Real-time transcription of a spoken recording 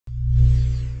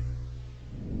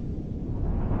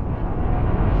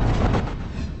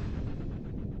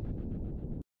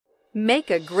Make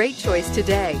a great choice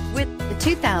today with the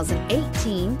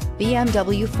 2018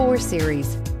 BMW 4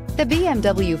 Series. The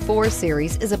BMW 4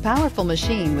 Series is a powerful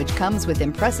machine which comes with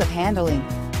impressive handling,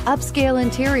 upscale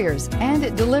interiors, and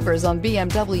it delivers on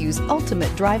BMW's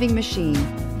ultimate driving machine.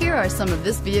 Here are some of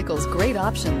this vehicle's great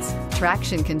options: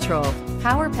 traction control,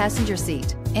 power passenger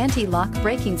seat, anti-lock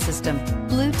braking system,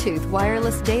 Bluetooth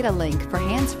wireless data link for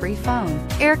hands-free phone,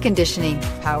 air conditioning,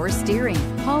 power steering,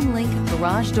 home link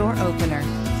garage door opener,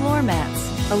 floor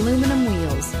mats, aluminum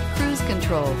wheels, cruise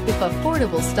control. If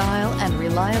affordable style and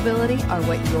reliability are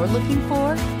what you're looking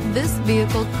for, this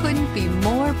vehicle couldn't be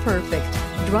more perfect.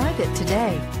 Drive it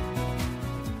today.